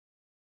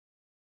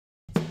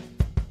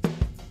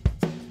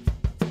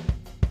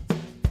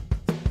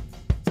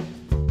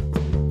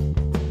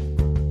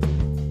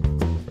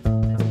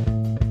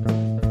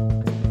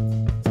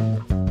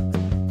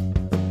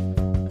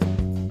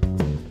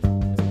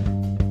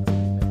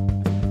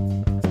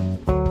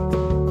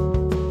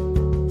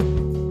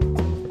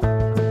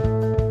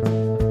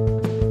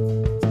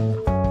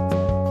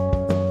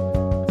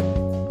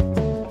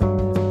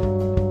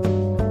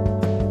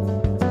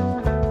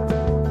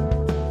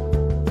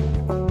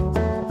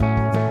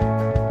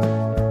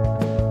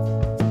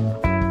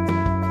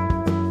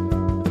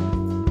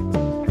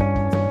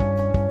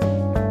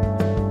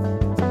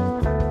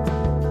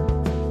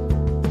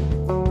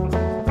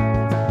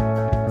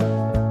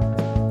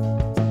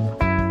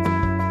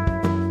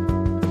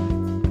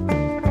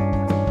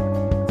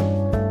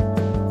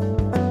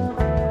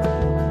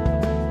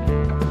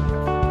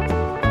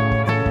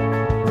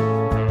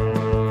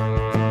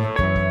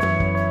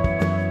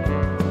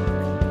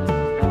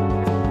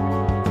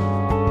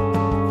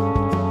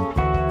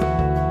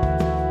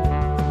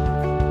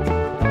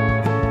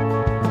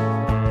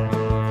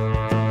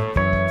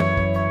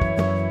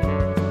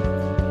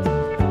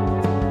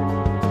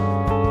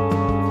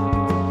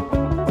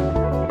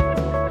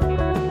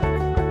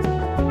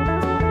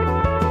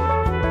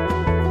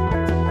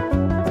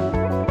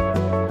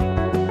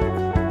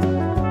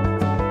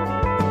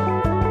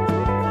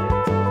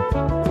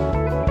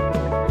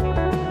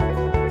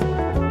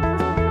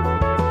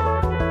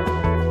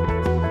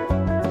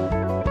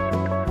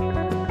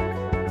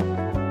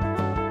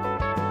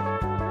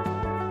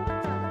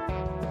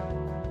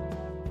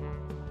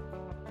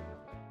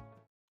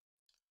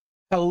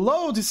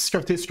Hello, this is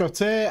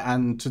KöfteFirmaCraft,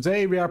 and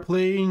today we are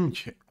playing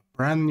a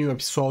brand new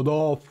episode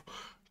of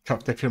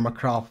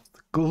KöfteFirmaCraft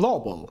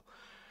Global.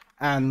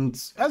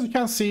 And as you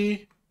can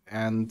see,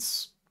 and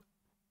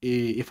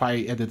if I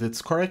edit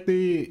it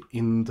correctly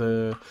in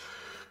the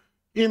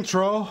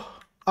intro,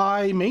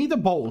 I made a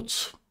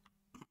boat.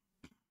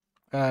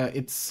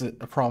 It's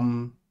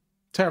from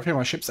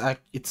TerraFirma Ships.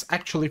 It's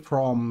actually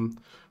from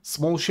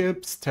Small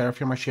Ships.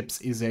 TerraFirma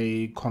Ships is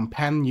a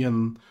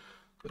companion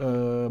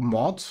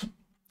mod.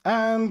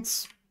 And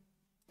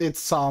it's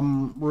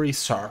some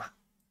research,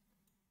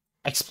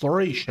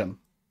 exploration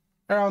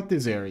around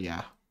this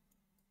area,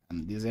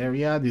 and this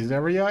area,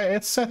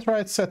 etc.,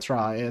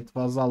 etc. It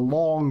was a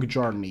long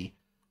journey,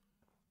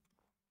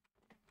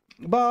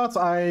 but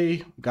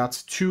I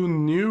got two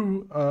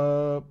new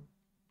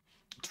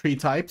tree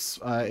types.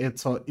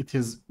 It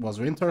was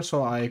winter,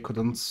 so I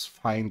couldn't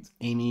find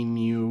any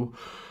new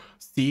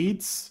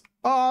seeds,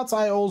 but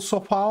I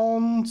also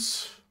found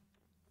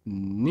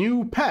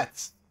new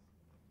pets.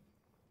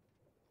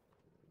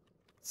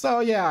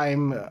 So yeah,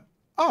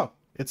 oh,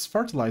 it's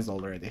fertilized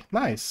already.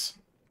 Nice.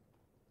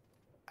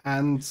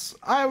 And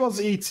I was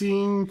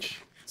eating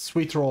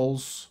sweet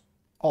rolls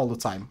all the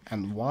time.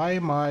 And why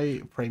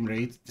my frame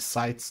rate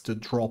decides to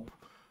drop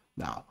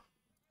now?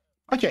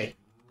 Okay.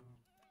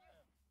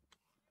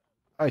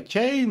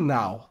 Okay,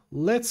 now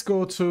let's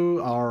go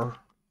to our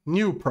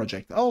new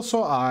project.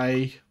 Also,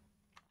 I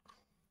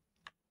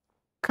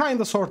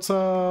kinda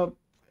sorta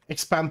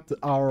expand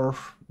our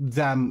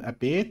dam a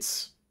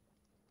bit.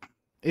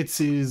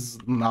 It is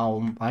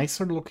now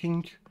nicer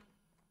looking.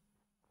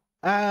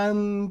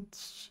 And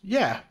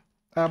yeah,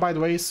 by the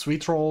way,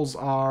 sweet rolls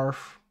are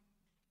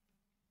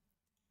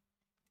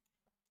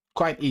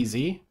quite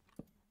easy.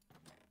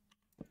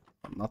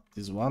 Not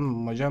this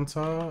one,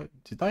 magenta.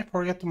 Did I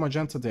forget the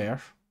magenta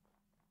there?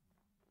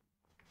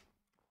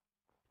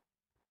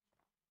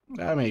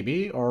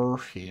 Maybe, or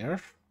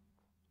here.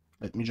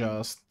 Let me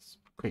just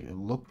quickly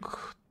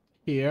look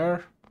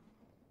here.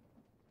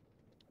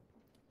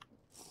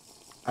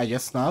 I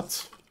guess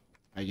not.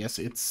 I guess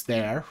it's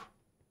there.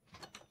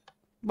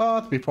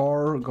 But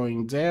before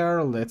going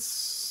there,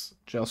 let's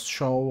just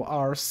show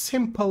our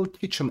simple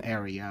kitchen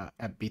area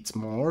a bit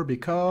more,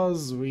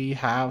 because we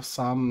have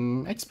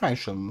some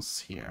expansions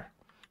here.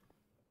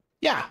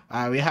 Yeah,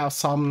 we have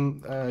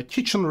some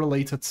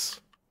kitchen-related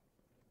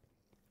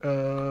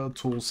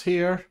tools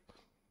here.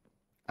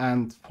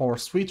 And for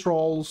sweet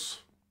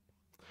rolls,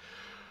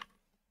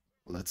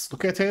 let's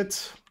look at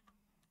it.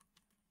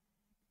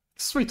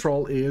 Sweet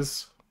roll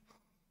is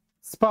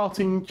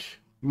spouting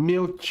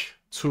milk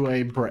to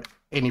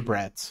any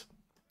bread.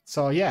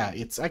 So yeah,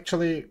 it's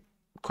actually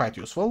quite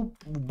useful.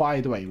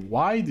 By the way,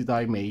 why did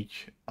I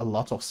make a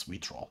lot of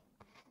sweet roll?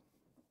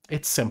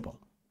 It's simple.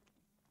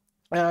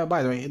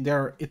 By the way,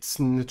 its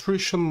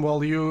nutrition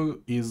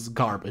value is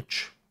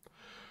garbage.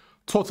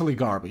 Totally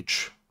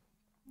garbage.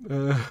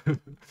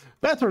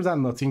 Better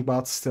than nothing,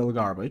 but still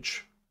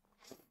garbage.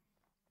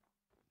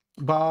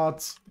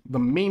 But the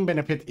main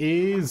benefit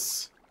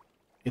is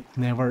it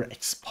never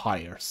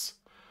expires.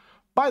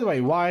 By the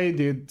way, why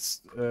did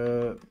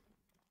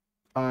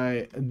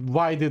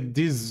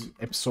these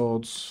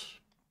episodes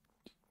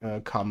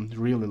come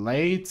really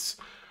late?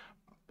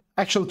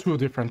 Actually, two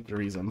different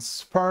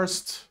reasons.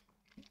 First,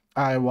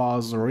 I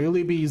was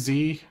really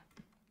busy.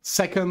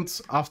 Second,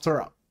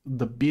 after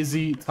the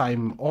busy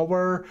time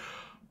over,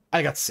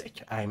 I got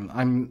sick.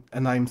 I'm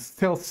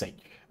still sick.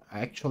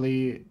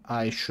 Actually,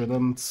 I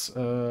shouldn't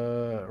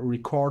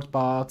record,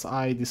 but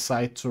I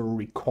decided to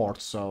record,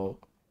 so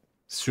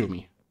sue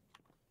me.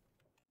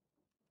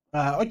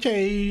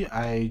 Okay,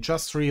 I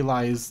just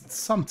realized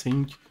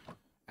something,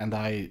 and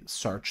I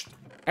searched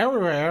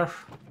everywhere,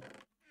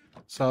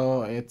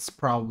 so it's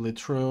probably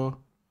true.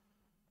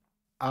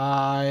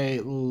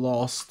 I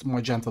lost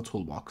magenta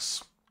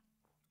toolbox,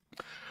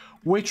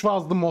 which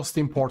was the most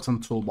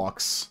important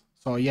toolbox.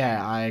 So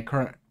yeah, I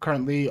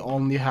currently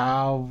only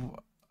have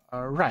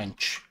a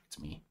wrench with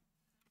me.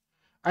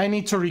 I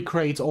need to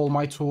recreate all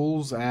my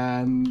tools,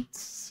 and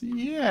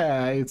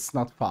yeah, it's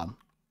not fun.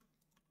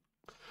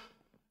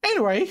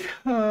 Anyway,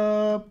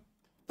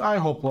 I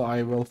hope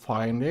I will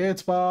find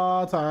it,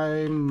 but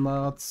I'm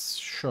not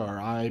sure.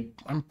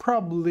 I'm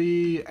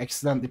probably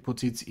accidentally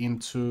put it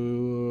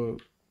into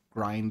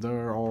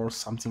grinder or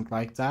something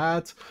like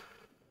that.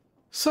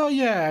 So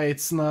yeah,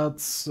 it's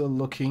not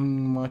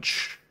looking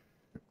much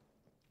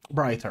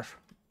brighter.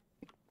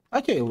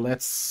 Okay,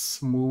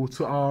 let's move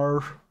to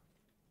our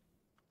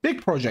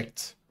big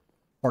project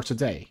for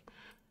today.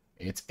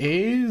 It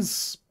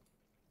is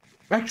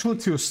actually a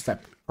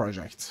two-step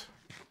project.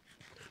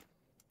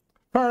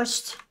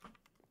 First,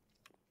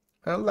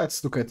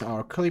 let's look at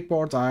our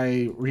clipboard.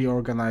 I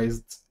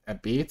reorganized a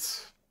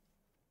bit.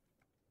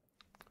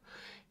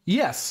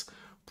 Yes,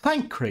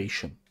 plank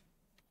creation.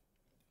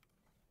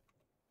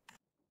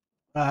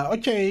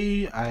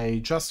 Okay, I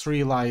just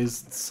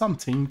realized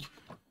something,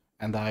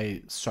 and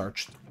I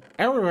searched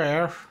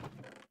everywhere,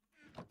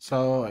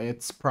 so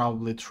it's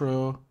probably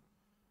true.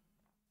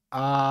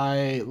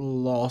 I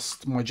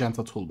lost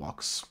magenta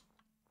toolbox.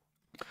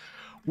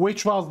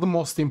 which was the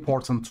most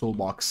important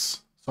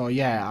toolbox. So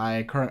yeah,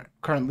 I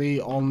currently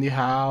only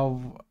have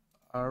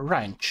a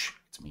wrench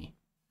with me.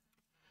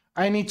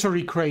 I need to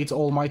recreate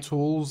all my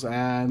tools,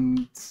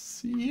 and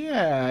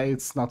yeah,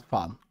 it's not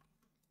fun.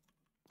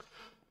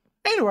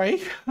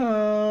 Anyway,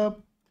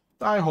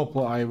 I hope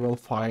I will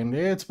find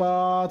it,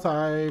 but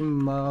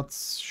I'm not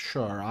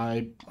sure.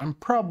 I'm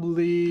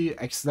probably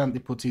accidentally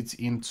put it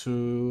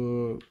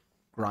into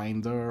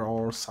grinder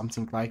or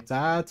something like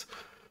that.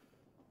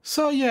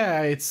 So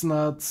yeah, it's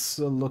not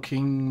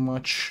looking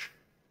much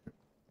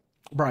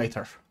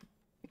brighter.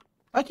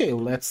 Okay,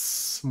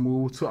 let's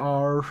move to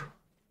our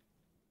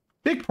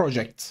big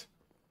project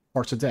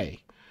for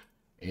today.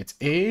 It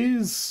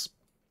is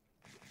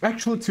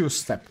actually a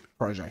two-step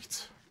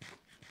project.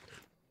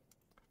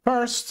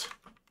 First,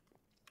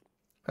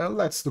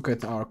 let's look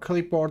at our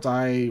clipboard.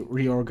 I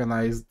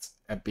reorganized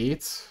a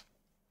bit.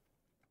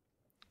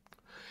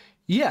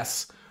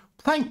 Yes,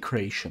 plank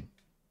creation.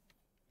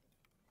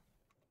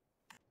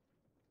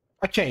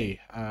 Okay,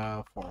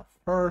 for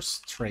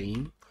first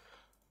train.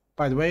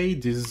 By the way,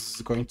 this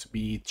is going to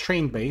be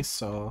train based,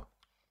 so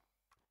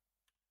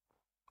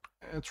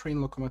a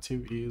train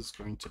locomotive is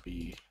going to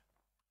be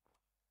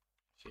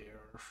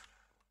here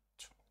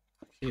to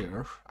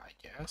here, I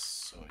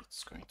guess. So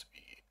it's going to be.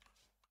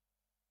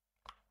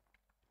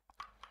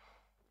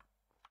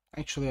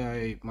 Actually,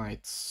 I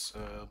might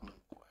move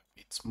a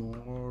bit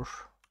more.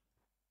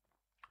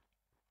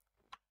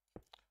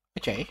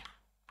 Okay.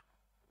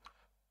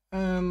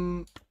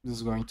 This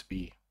is going to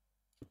be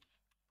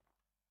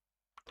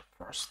the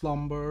first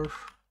lumber.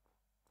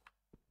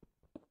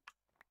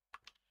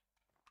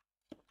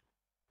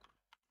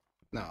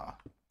 No.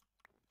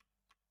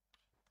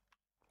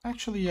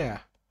 Actually, yeah.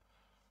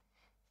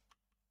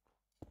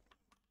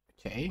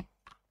 Okay.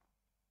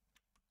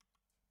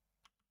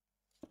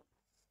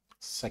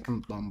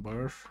 Second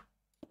lumber.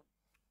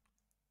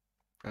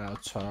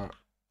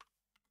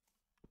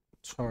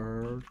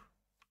 Third.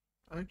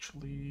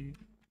 Actually,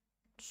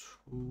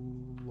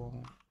 too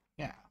long.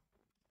 Yeah.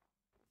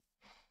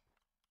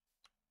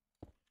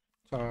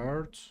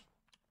 Third.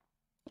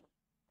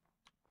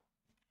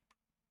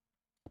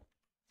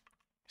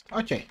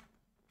 Okay.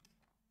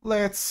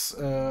 Let's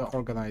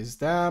organize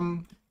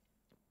them.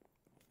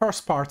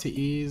 First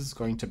party is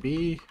going to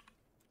be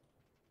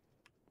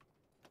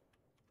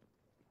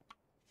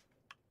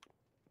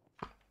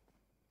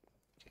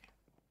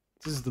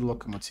this is the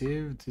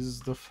locomotive, this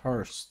is the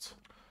first.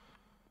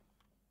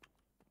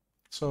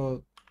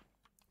 So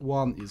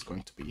one is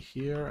going to be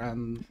here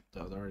and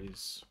the other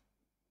is...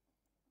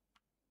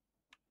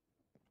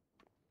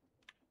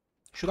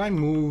 Should I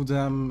move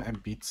them a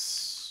bit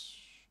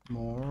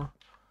more?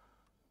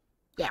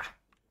 Yeah.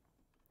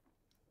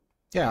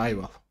 Yeah, I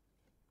will.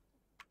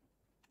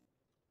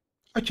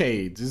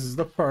 Okay, this is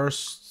the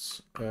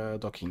first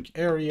docking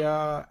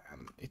area,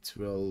 and it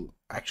will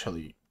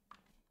actually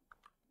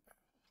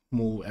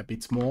move a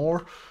bit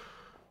more,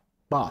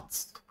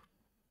 but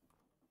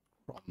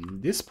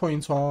from this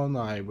point on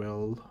I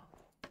will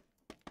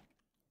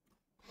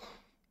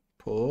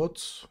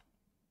put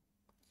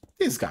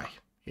this guy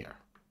here,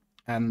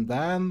 and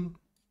then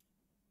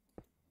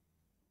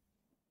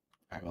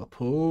I will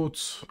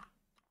put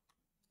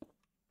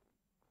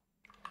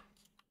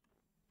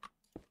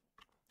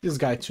this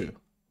guy too.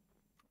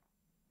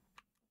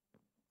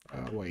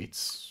 Wait.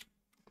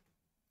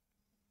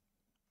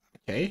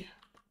 Okay.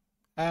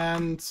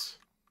 And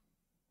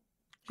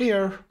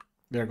here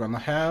we're gonna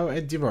have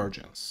a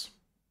divergence.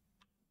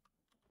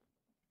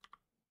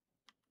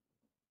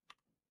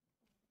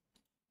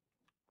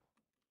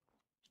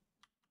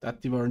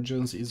 That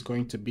divergence is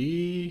going to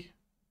be...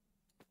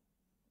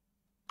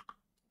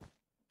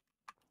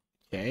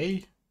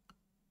 Okay.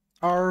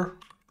 Our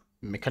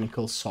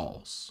mechanical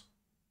saws.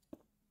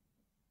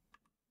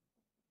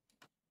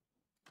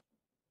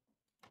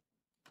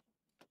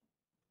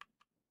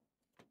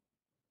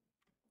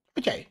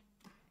 Okay.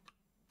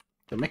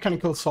 The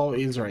mechanical saw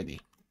is ready.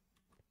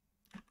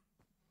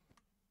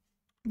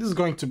 This is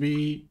going to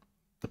be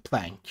the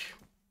plank.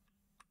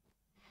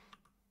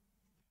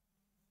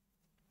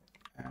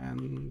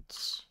 And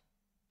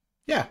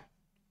yeah.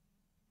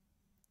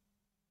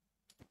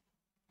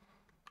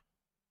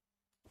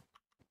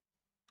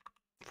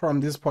 From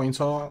this point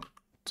on,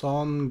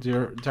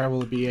 there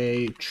will be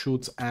a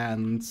shoot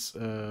and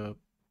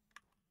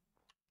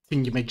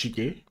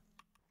thingy-majiggy.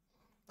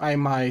 I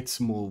might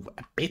move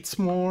a bit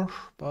more,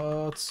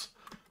 but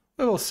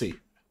we will see.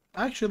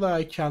 Actually,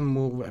 I can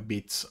move a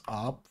bit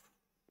up,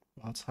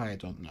 but I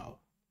don't know.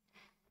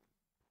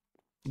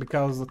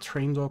 Because the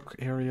train dock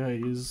area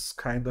is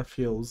kind of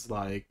feels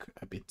like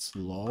a bit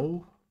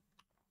low.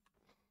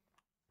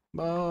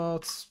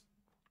 But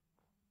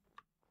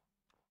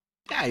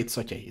yeah, it's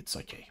okay, it's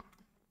okay.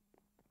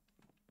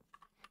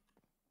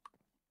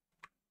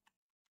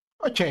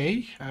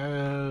 Okay,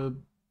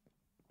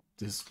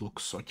 this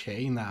looks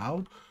okay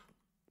now.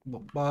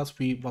 But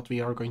what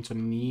we are going to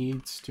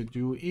need to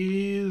do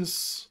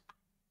is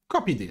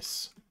copy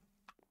this.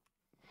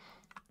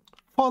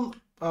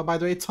 By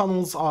the way,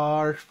 tunnels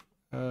are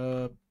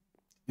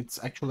it's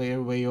actually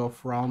a way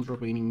of round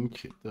robining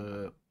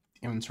the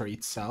inventory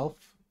itself.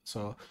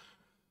 So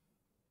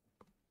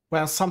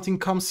when something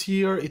comes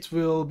here, it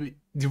will be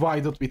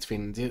divided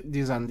between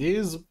this and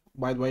this.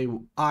 By the way,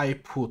 I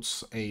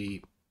put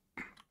a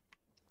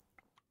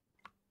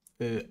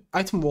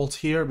item vault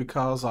here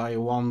because I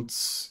want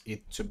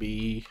it to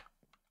be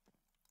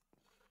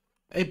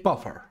a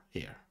buffer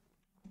here.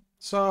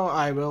 So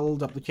I will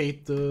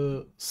duplicate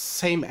the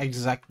same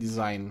exact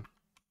design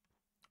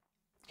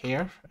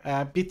here,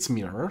 a bit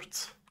mirrored,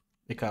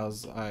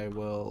 because I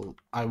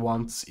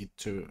want it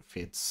to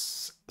fit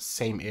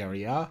same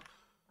area.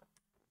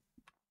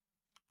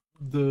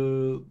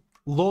 The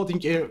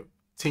loading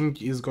thing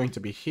is going to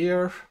be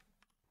here,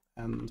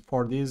 and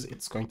for this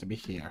it's going to be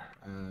here.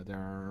 There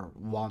are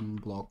one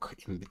block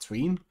in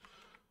between.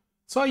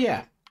 So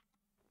yeah,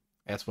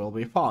 it will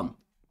be fun.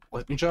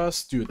 Let me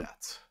just do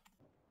that.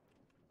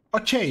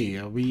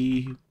 Okay,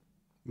 we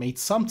made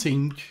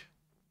something.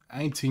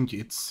 I think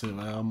it's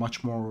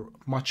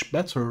much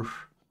better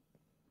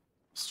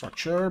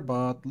structure,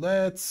 but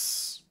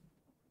let's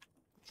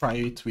try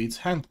it with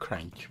hand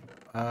crank.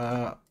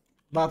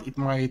 But it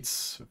might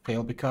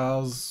fail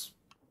because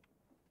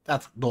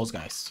those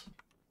guys.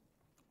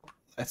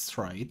 Let's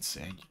try it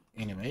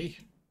anyway.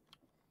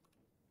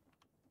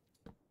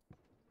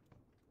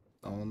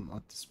 No,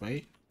 not this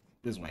way.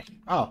 This way.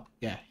 Oh,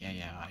 yeah.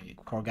 I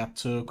forgot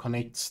to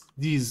connect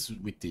these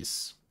with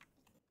this.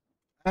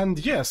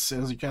 And yes,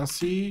 as you can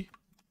see,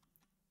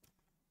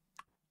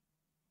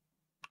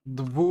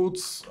 the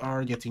woods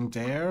are getting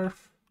there.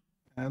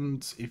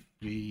 And if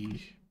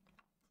we...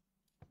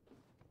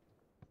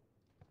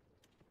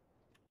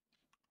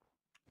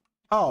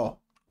 Oh,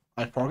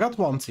 I forgot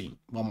one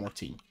more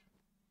thing.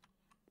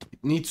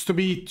 It needs to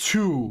be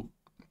 2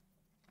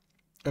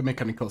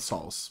 mechanical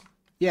saws.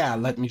 Yeah,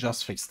 let me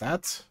just fix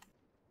that.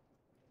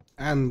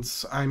 And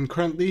I'm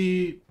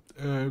currently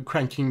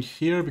cranking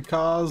here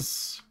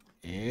because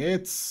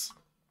it's...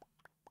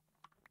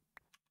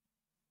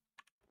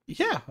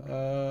 Yeah,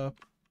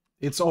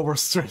 it's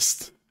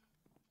overstressed.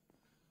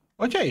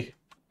 Okay,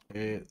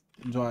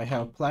 do I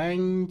have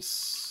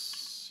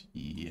planks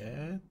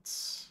yet?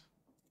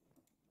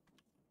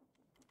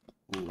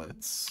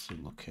 Let's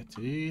look at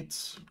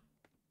it.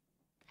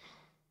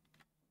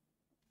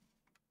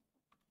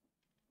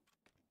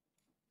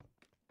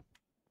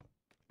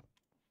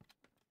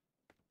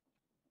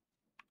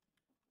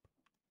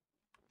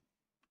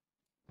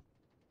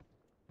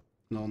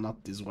 No,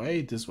 not this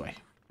way, this way.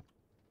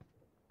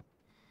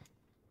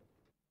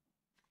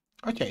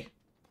 Okay,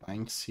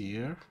 planks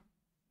here.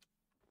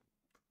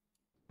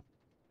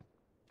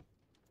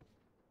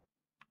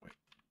 Wait.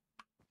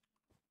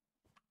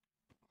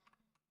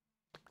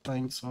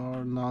 Planks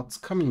are not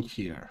coming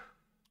here.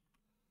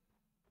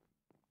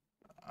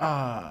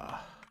 I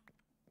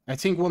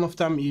think one of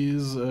them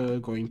is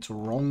going to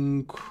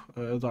wrong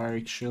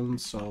direction,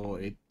 so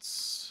it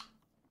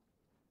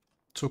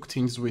took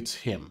things with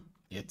him.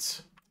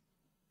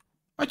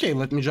 Okay,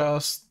 let me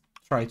just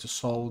try to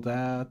solve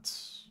that.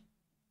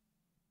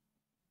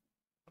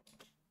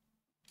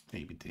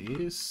 Maybe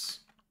this.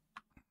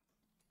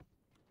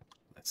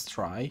 Let's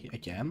try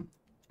again.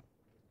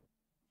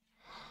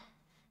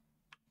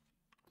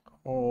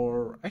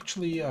 Or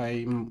actually,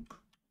 I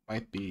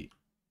might be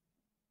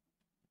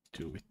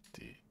do it.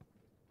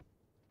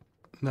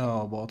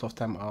 No, both of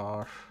them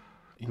are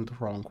in the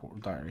wrong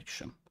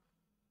direction.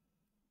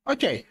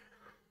 Okay,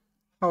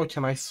 how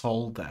can I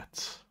solve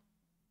that?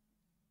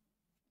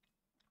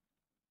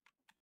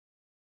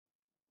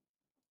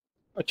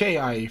 Okay,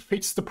 I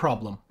fixed the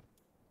problem.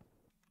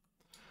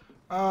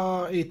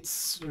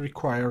 It's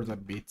required a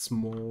bit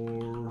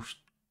more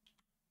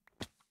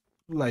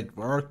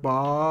legwork,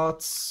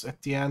 but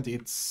at the end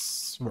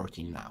it's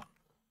working now.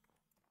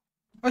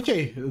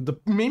 Okay, the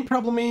main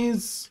problem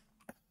is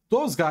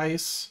those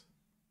guys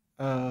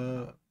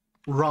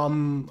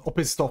run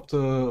opposite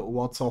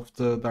of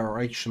the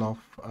direction of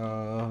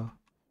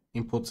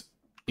input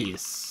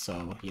is.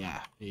 So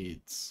yeah,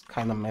 it's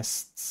kind of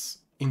messed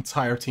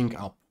entire thing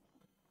up.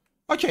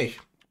 Okay,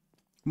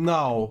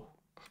 now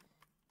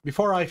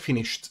before I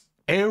finished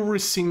every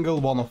single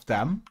one of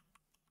them,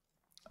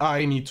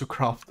 I need to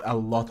craft a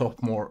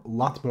lot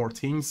more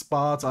things,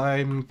 but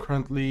I'm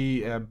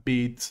currently a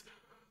bit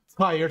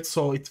tired,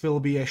 so it will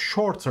be a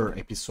shorter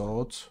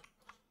episode.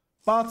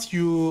 But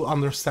you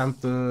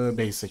understand the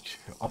basic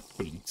of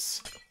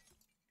things.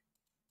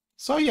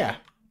 So yeah,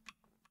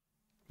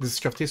 this is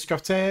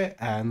KöfteFirmaCraft,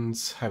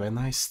 and have a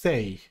nice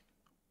day.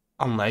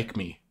 Unlike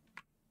me.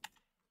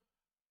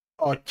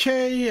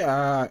 Okay,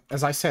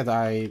 as I said,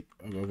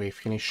 we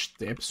finished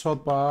the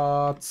episode,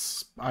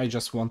 but I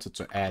just wanted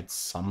to add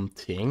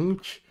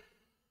something.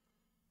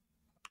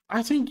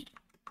 I think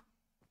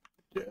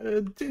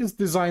this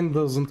design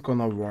doesn't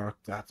gonna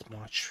work that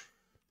much.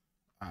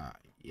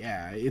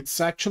 Yeah, it's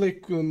actually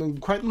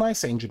quite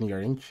nice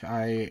engineering.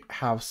 I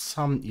have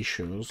some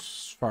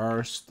issues.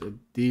 First,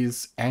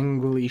 these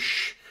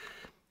anglish,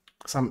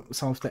 some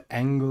of the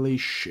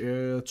anglish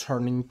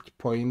turning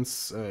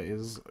points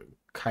is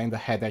kind of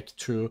headache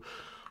to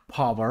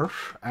power,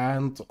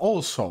 and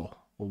also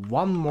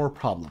one more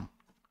problem.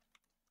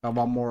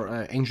 One more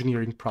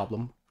engineering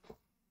problem.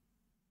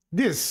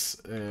 This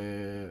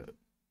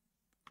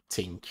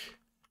thing.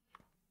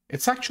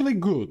 It's actually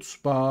good,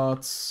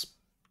 but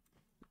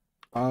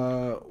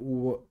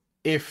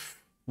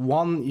if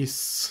one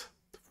is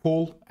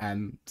full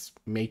and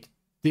make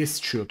this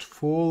chute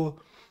full,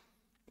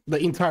 the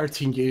entire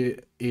thing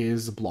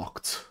is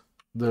blocked.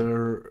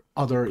 The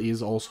other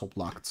is also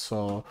blocked.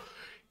 So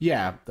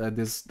yeah,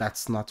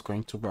 that's not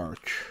going to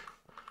work.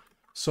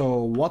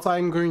 So what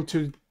I'm going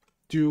to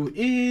do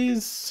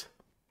is...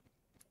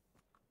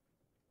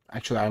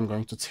 Actually, I'm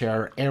going to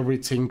tear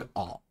everything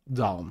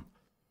down.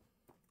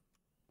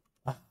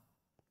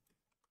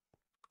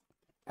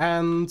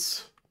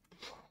 And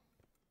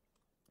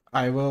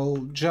I will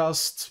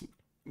just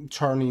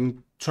turn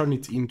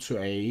it into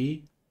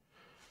a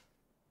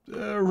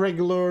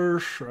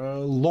regular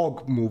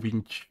log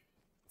moving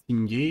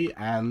thingy,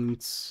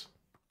 and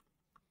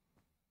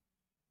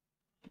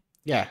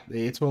yeah,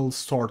 it will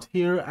start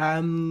here,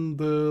 and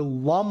the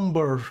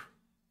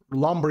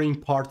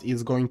lumbering part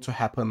is going to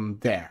happen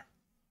there,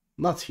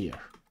 not here.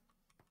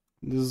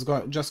 This is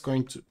just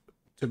going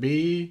to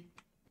be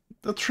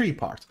the tree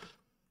part.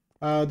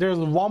 There's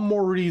one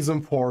more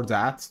reason for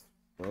that.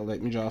 Well,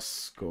 let me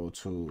just go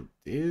to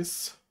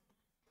this.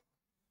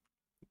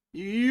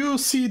 You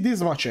see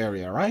this much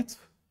area, right?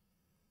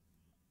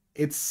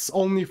 It's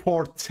only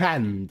for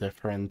 10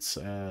 different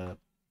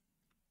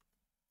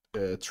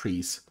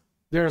trees.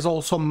 There's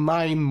also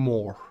 9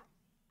 more.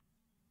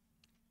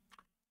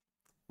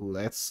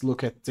 Let's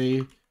look at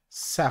the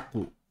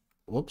sapling.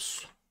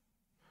 Whoops.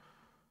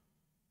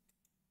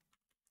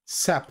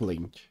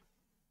 Sapling.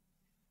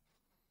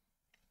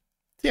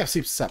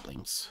 TFC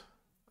saplings.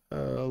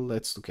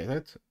 Let's look at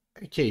it.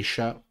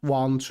 Acacia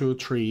 1, 2,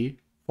 3,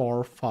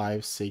 4,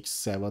 5, 6,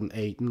 7,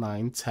 8,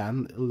 9,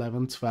 10,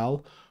 11,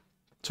 12,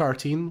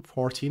 13,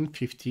 14,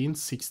 15,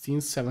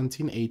 16,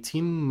 17,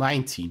 18,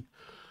 19.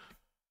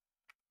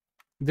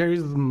 There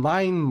is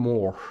 9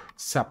 more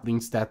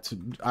saplings that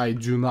I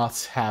do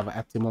not have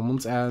at the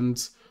moment,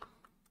 and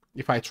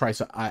if I try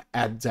to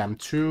add them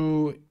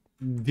to,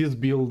 this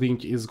building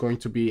is going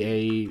to be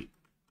a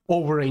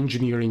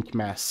over-engineering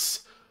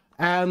mess.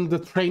 And the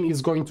train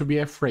is going to be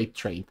a freight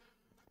train.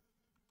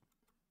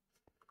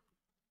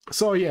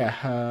 So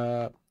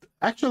yeah,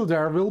 actually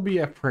there will be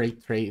a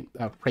freight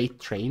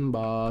train,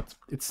 but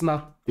it's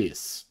not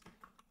this.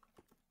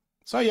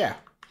 So yeah,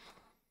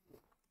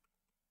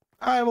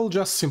 I will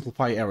just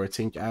simplify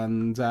everything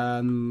and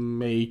then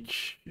make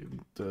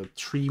the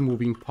tree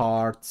moving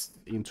parts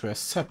into a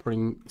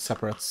separate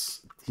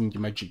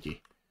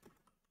thingy-majiggy.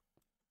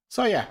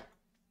 So yeah,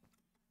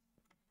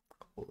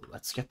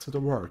 let's get to the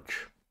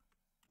work.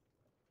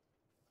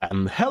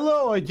 And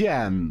hello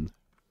again!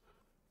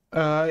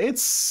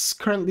 It's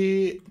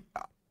currently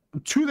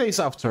 2 days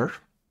after.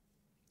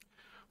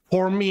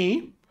 For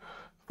me,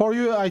 for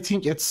you I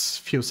think it's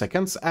few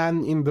seconds,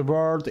 and in the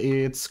world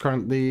it's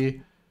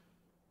currently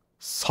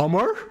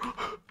summer?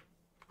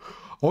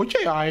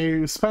 Okay,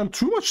 I spent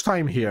too much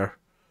time here.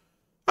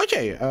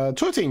 Okay,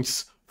 2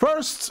 things.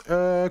 First,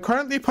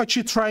 currently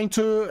PACCHI trying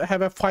to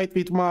have a fight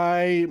with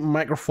my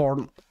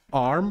microphone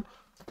arm.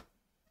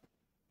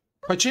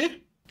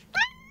 PACCHI?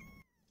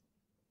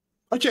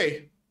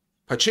 Okay,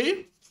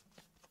 PACCHI,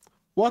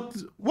 what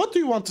do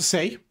you want to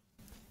say?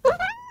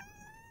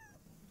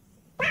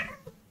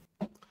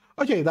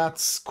 Okay,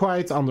 that's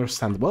quite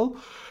understandable.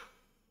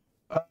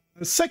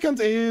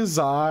 Second is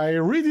I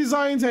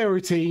redesigned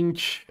everything.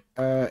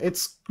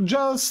 It's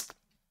just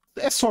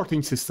a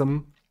sorting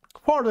system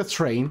for the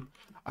train.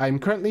 I'm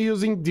currently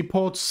using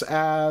depots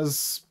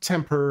as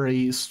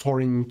temporary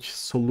storing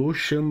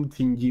solution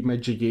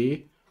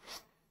thingy-majiggy.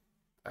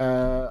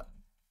 I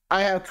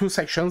have 2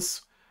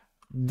 sections.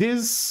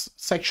 This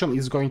section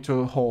is going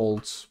to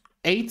hold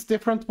 8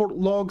 different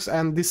logs,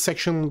 and this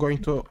section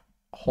going to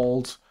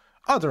hold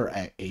other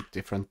 8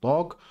 different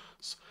logs.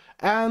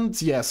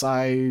 And yes,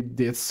 I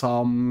did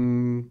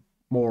some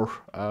more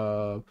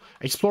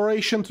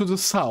exploration to the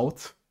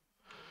south,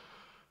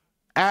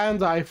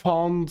 and I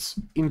found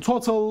in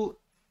total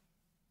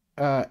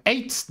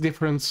 8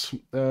 different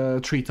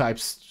tree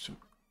types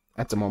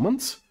at the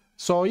moment.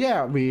 So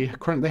yeah, we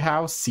currently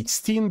have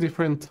 16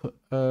 different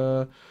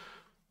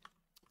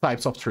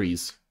types of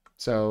trees.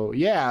 So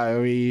yeah,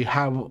 we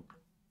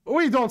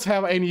don't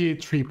have any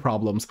tree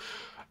problems.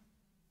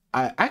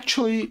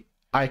 Actually,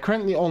 I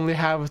currently only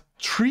have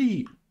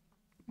 3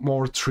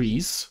 more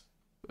trees.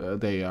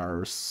 They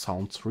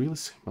sound really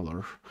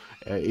similar.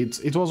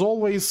 It was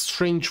always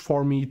strange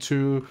for me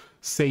to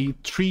say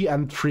 3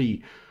 and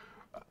 3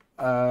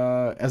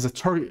 as a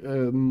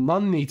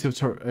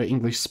non-native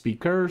English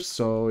speaker.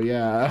 So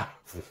yeah.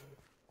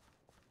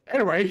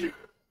 Anyway.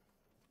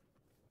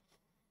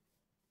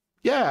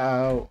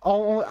 Yeah,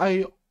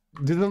 I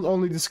didn't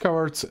only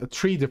discover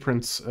 3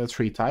 different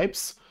tree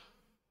types,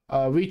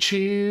 which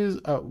is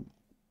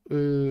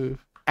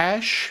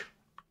ash,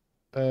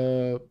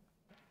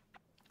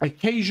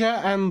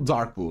 acacia, and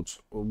darkwood,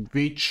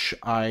 which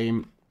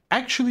I'm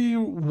actually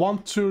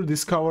want to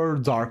discover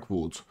dark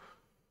wood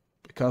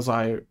because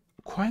I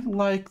quite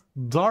like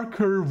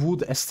darker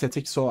wood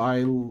aesthetic,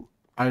 so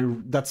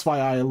that's why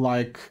I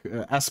like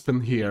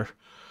aspen here.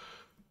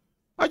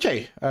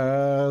 Okay,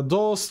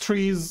 those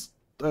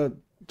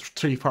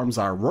tree farms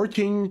are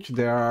working.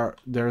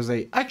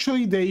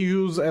 Actually they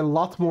use a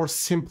lot more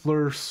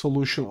simpler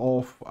solution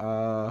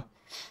of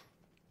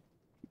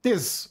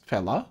this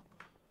fella.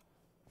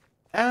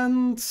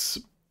 And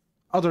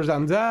other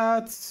than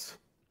that,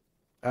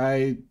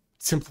 I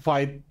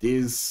simplified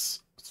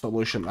this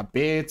solution a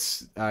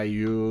bit. I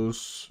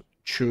use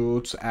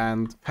chutes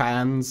and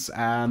fans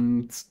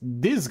and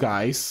these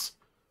guys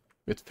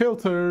with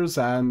filters,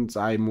 and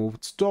I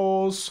moved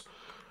those.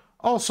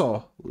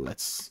 Also,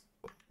 let's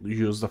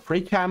use the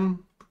free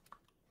cam.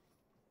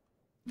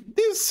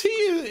 This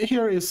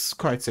here is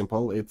quite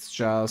simple. It's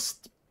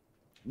just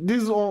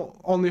this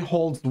only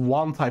holds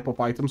one type of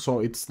item, so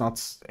it's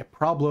not a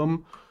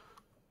problem.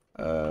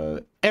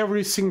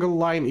 Every single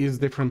line is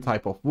different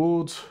type of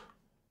wood,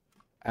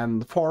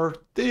 and for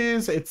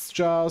this it's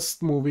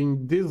just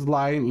moving this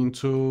line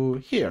into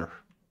here,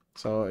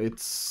 so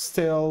it's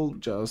still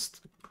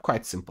just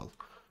quite simple.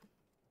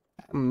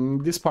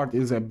 This part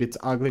is a bit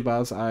ugly,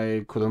 but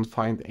I couldn't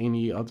find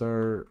any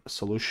other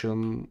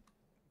solution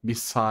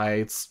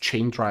besides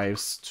chain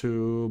drives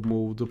to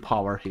move the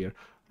power here.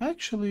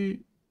 Actually,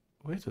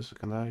 wait a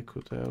second, I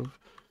could have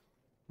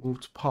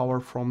moved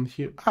power from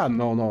here.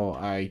 No,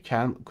 I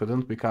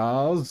couldn't,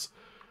 because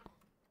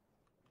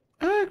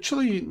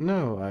actually,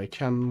 no, I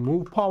can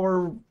move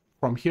power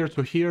from here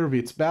to here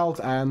with belt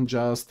and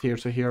just here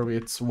to here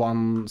with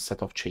one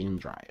set of chain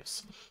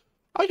drives.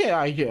 Okay,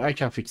 I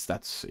can fix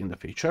that in the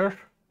future.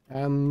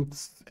 And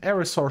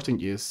every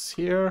sorting is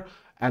here,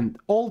 and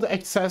all the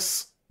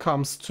excess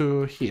comes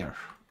to here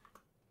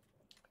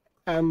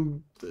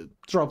and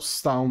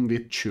drops down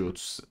with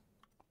chutes.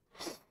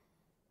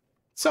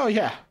 So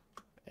yeah,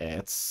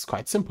 it's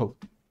quite simple.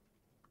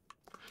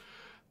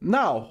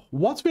 Now,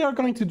 what we are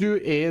going to do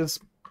is,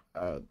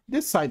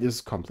 this side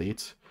is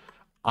complete.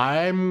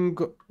 I'm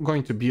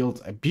going to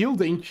build a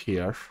building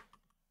here.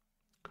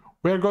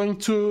 We're going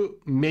to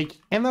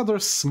make another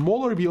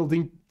smaller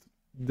building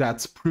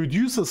that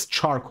produces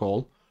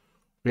charcoal.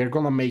 We're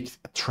gonna make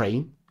a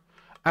train,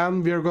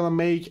 and we're gonna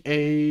make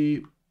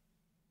a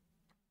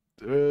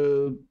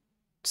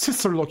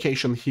sister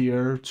location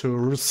here to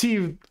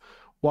receive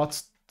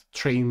what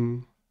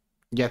train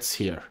gets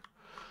here.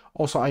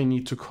 Also, I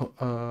need to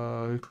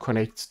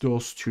connect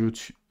those two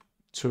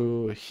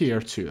to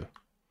here too.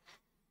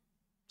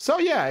 So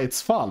yeah,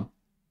 it's fun.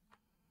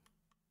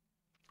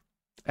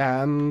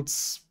 And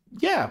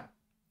yeah,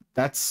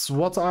 that's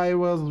what I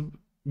was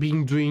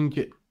been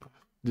doing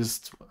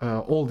this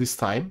all this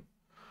time.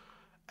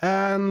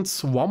 And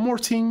one more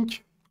thing,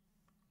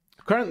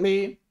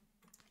 currently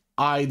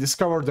I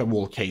discovered a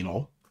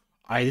volcano,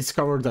 I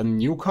discovered a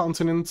new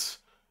continent,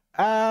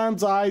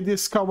 and I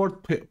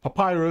discovered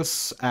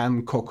papyrus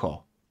and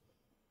cocoa.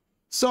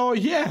 So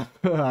yeah,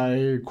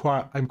 I'm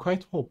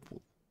quite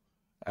hopeful.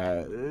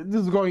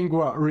 This is going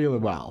really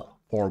well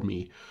for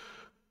me.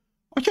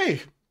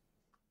 Okay,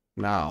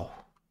 now,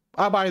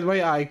 by the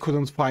way, I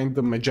couldn't find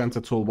the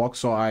magenta toolbox,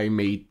 so I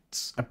made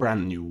a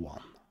brand new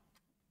one.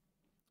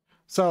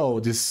 So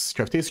this is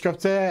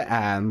Köfte,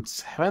 and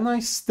have a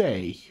nice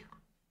day.